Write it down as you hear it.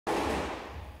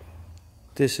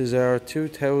This is our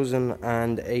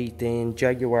 2018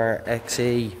 Jaguar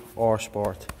Xe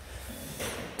R-Sport.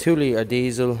 2 litre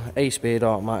diesel, 8-speed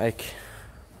automatic,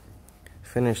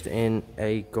 finished in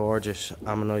a gorgeous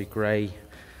ammonite grey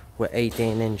with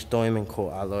 18-inch diamond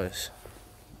cut alloys.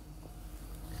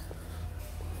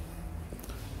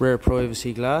 Rear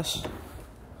privacy glass,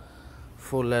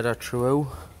 full leather throughout,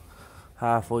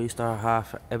 half oyster,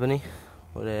 half ebony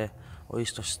with a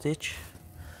oyster stitch.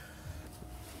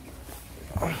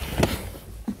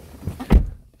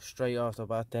 Straight off the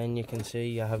bat then you can see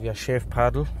you have your shift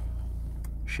paddles,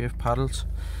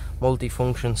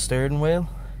 multi-function steering wheel,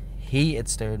 heated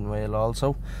steering wheel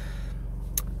also,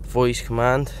 voice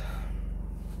command,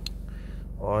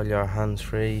 all your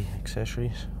hands-free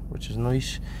accessories, which is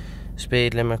nice,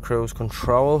 speed limit, cruise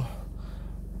control,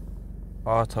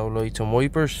 auto lights and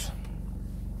wipers.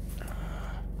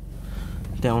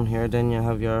 Down here then you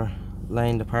have your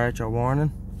lane departure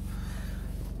warning.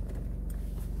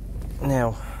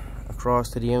 Now across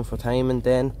to the infotainment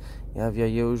then you have your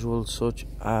usual such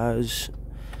as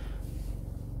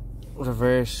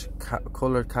reverse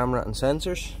coloured camera and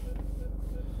sensors.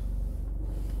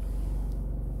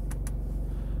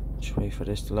 Just wait for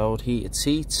this to load. Heated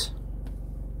seats,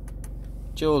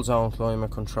 dual zone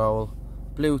climate control,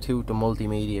 Bluetooth and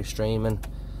multimedia streaming,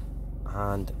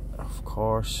 and of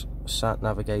course sat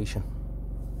navigation.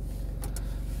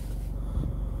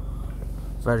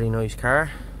 Very nice car,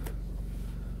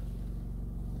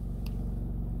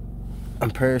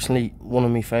 and personally one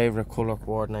of my favourite colour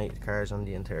coordinated cars on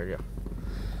the interior.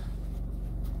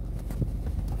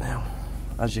 Now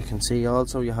as you can see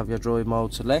also you have your drive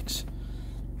mode selects,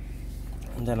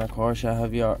 and then of course you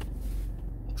have your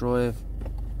drive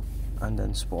and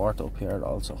then sport up here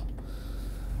also.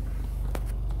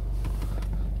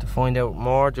 To find out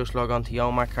more, just log on to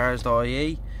YOMAC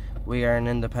CARS.IE. We are an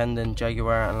independent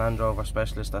Jaguar and Land Rover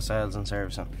specialist at sales and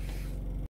servicing.